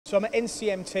So I'm at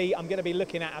NCMT, I'm going to be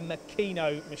looking at a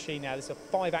Makino machine now. This is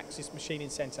a 5-axis machining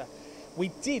centre.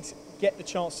 We did get the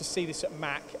chance to see this at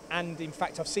Mac, and in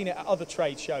fact I've seen it at other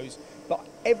trade shows, but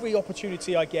every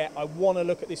opportunity I get, I want to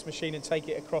look at this machine and take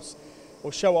it across,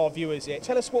 or show our viewers it.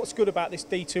 Tell us what's good about this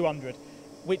D200,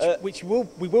 which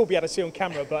we will be able to see on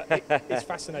camera, but it's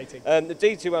fascinating. The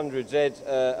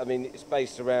D200Z, I mean, it's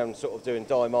based around sort of doing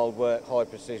die mould work, high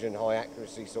precision, high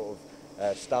accuracy sort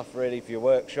of stuff really for your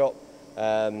workshop.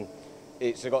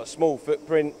 It's got a small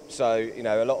footprint, so you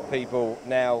know a lot of people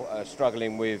now are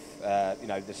struggling with you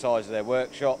know the size of their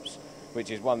workshops, which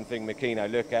is one thing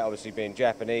Makino look at. Obviously, being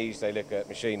Japanese, they look at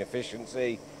machine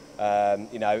efficiency,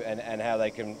 you know, and how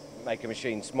they can make a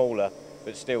machine smaller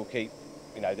but still keep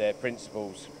you know their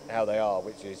principles how they are,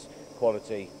 which is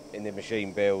quality in the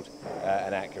machine build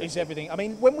and accuracy. Is everything. I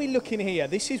mean, when we look in here,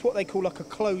 this is what they call like a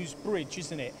closed bridge,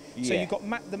 isn't it? Yeah. So you've got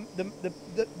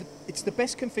it's the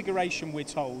best configuration, we're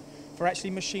told, for actually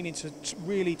machining to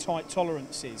really tight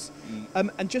tolerances.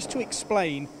 And just to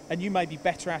explain, and you may be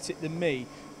better at it than me,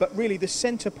 but really the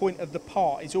centre point of the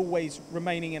part is always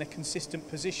remaining in a consistent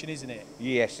position, isn't it?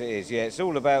 Yes, it is. Yeah, it's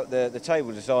all about the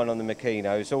table design on the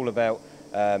Makino. It's all about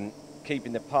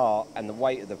keeping the part and the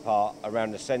weight of the part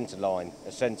around the centre line,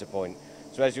 a centre point.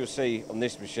 So as you'll see on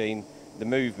this machine, the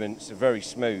movements are very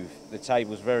smooth. The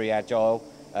table's very agile.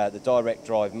 The direct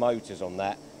drive motors on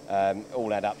that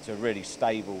all add up to a really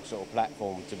stable sort of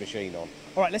platform to machine on.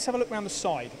 All right, let's have a look around the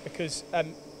side, because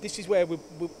this is where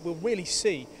we'll really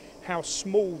see how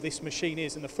small this machine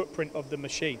is and the footprint of the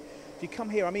machine. If you come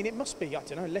here, I mean, it must be, I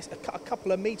don't know, a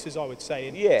couple of metres, I would say.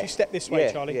 And yeah. If you step this way,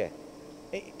 yeah, Charlie. Yeah.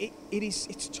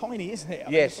 It's tiny, isn't it?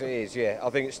 Yes, it is, yeah. I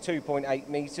think it's 2.8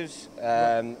 metres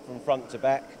from front to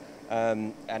back,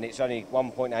 and it's only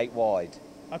 1.8 wide.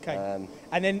 Okay,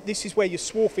 and then this is where your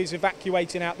swarf is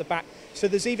evacuating out the back. So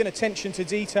there's even attention to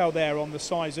detail there on the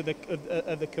size of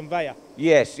the conveyor.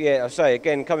 Yes, yeah. I say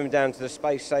again, coming down to the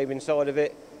space-saving side of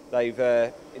it, they've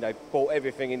you know brought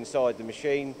everything inside the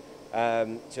machine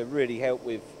to really help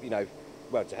with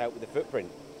to help with the footprint.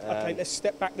 Okay, let's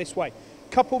step back this way.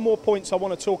 Couple more points I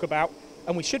want to talk about,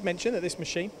 and we should mention that this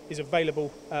machine is available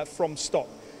from stock.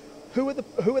 Who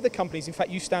are the companies? In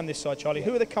fact, you stand this side, Charlie. Yeah.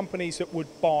 Who are the companies that would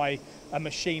buy a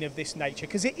machine of this nature?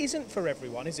 Because it isn't for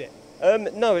everyone, is it?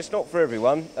 No, it's not for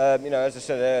everyone. You know, as I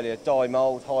said earlier, die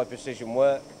mould, high precision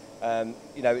work.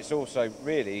 You know, it's also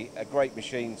really a great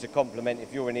machine to complement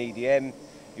if you're an EDM,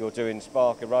 you're doing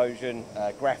spark erosion,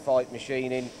 graphite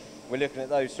machining. We're looking at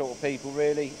those sort of people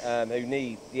really who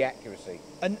need the accuracy.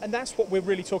 And that's what we're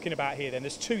really talking about here then.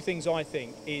 There's two things I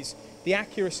think, is the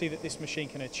accuracy that this machine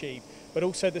can achieve, but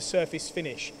also the surface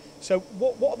finish. So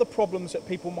what are the problems that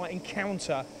people might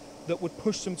encounter that would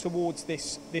push them towards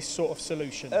this sort of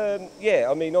solution? Yeah,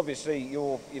 I mean obviously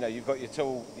you've got your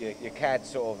tool, your CAD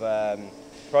sort of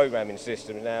programming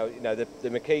system. Now the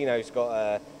Makino's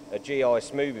got a GI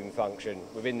smoothing function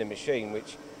within the machine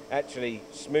which actually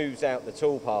smooths out the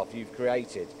tool path you've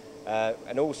created.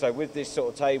 And also with this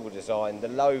sort of table design, the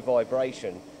low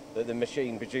vibration that the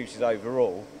machine produces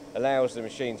overall allows the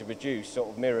machine to produce sort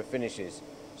of mirror finishes.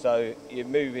 So you're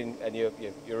moving and you're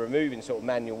removing sort of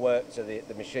manual work to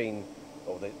the machine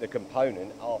or the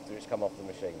component after it's come off the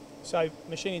machine. So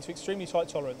machining to extremely tight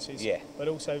tolerances, yeah, but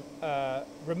also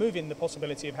removing the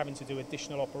possibility of having to do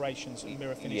additional operations and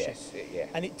mirror finishes. Yes, yeah.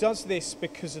 And it does this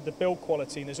because of the build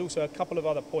quality, and there's also a couple of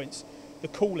other points. The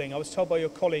cooling, I was told by your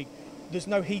colleague, there's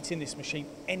no heat in this machine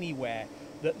anywhere.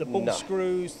 The ball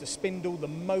screws, the spindle, the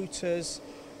motors,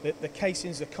 the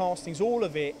casings, the castings, all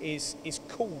of it is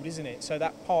cooled, isn't it? So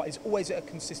that part is always at a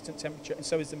consistent temperature, and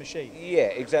so is the machine. Yeah,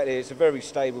 exactly. It's a very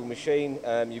stable machine.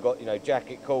 You've got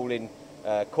jacket cooling,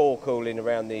 core cooling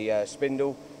around the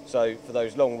spindle. So for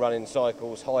those long running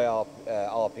cycles, high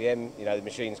RPM, the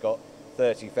machine's got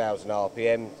 30,000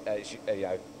 RPM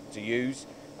to use.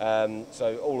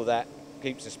 So all of that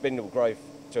keeps the spindle growth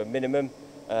to a minimum.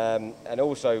 And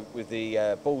also with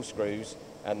the ball screws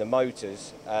and the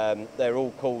motors, they're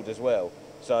all cooled as well.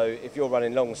 So if you're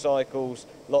running long cycles,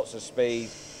 lots of speed,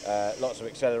 lots of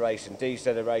acceleration,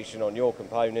 deceleration on your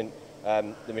component,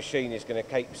 the machine is going to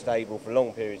keep stable for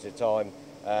long periods of time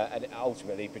and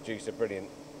ultimately produce a brilliant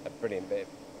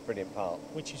part.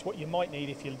 Which is what you might need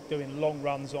if you're doing long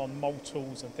runs on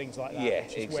multools and things like that, yeah,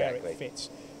 which is exactly. where it fits.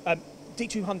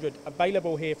 D200,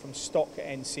 available here from stock at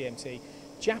NCMT.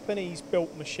 Japanese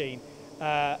built machine.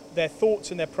 Their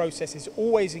thoughts and their processes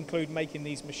always include making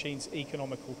these machines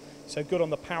economical. So good on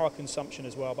the power consumption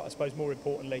as well, but I suppose more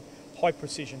importantly, high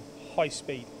precision, high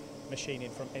speed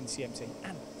machining from NCMT.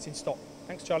 And it's in stock.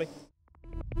 Thanks, Charlie.